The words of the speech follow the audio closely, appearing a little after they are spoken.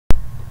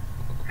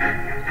Good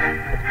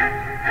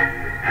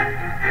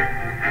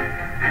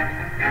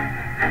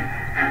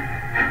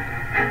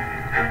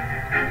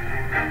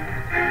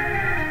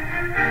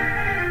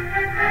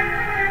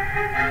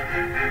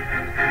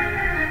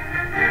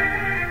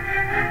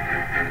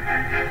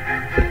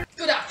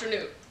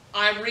afternoon.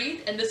 I'm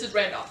Reed, and this is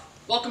Randolph.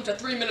 Welcome to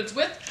 3 Minutes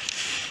with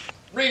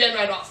Reed and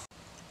Randolph.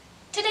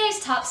 Today's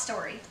top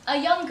story: a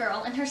young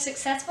girl and her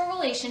successful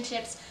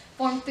relationships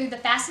formed through the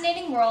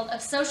fascinating world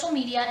of social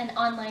media and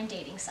online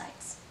dating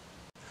sites.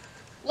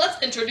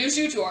 Let's introduce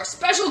you to our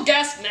special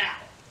guest now.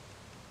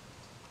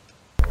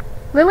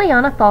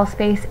 Liliana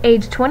Fallspace,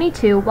 age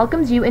 22,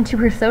 welcomes you into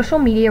her social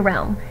media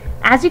realm.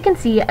 As you can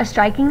see, a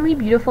strikingly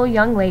beautiful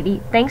young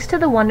lady thanks to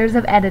the wonders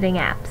of editing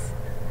apps.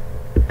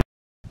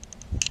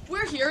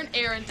 We're here in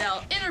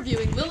Arendelle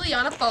interviewing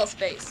Liliana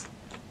Fallspace.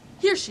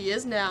 Here she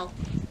is now.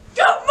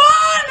 Good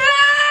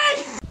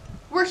morning!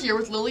 We're here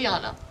with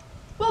Liliana.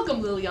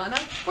 Welcome,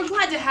 Liliana. We're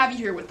glad to have you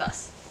here with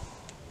us.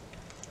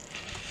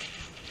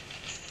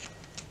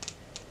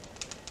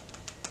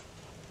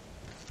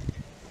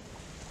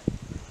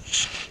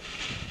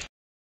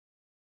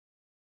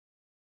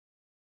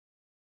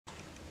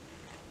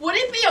 Would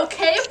it be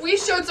okay if we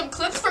showed some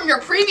clips from your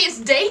previous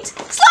date?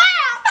 Slap!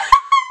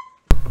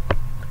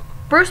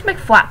 Bruce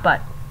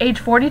McFlatbutt, age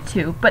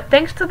 42, but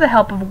thanks to the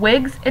help of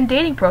wigs and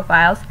dating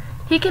profiles,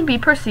 he can be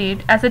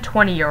perceived as a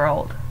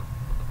 20-year-old.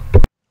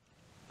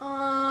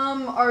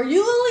 Are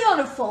you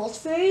Liliana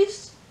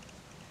Fallspace?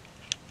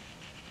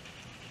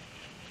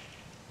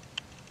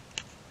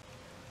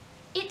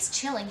 It's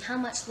chilling how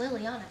much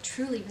Liliana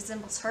truly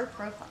resembles her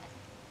profile.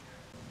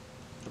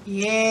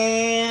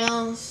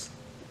 Yes.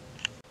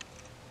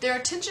 Their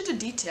attention to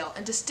detail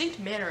and distinct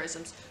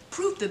mannerisms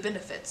prove the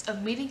benefits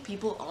of meeting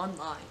people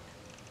online.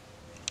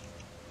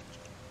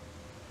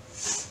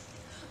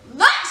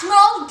 That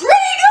smells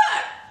pretty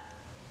good!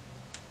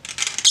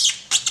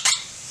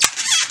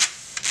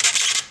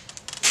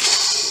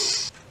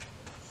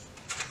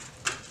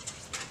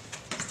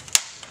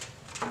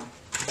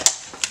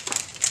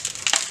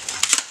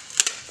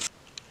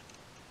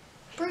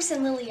 Bruce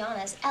and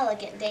Liliana's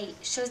elegant date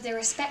shows their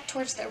respect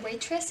towards their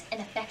waitress and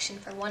affection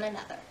for one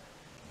another.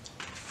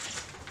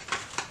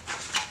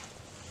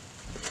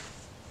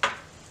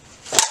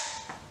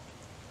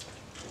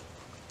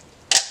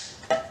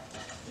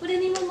 Would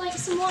anyone like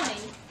some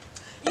wine?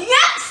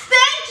 Yes,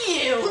 thank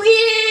you!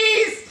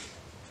 Please!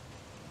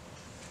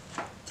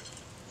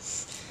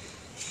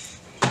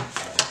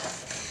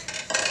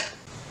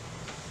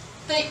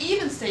 They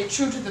even stay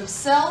true to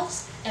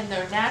themselves and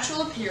their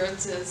natural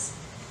appearances.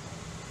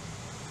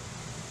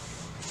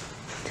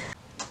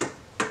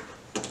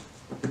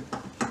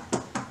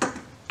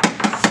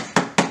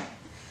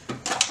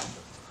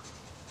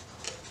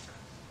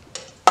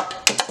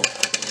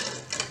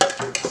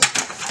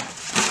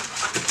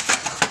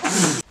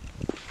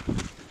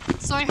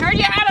 So I heard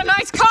you had a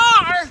nice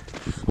car!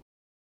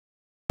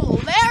 Oh,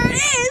 there it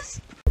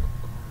is!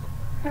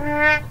 You're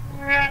an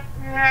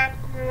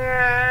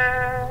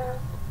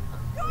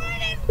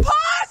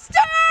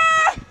imposter!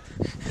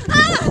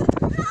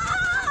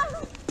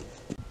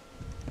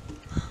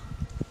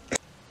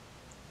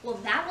 Well,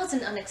 that was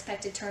an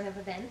unexpected turn of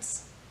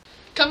events.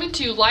 Coming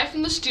to you live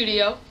from the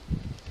studio.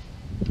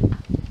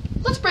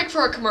 Let's break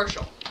for a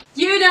commercial.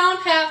 You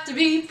don't have to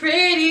be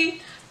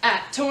pretty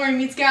at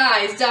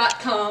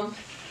ToryMeetsGuys.com.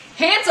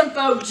 Handsome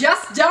folk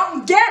just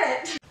don't get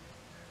it!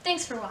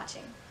 Thanks for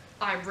watching.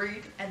 I'm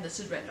Reed, and this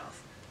is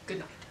Randolph. Good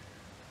night.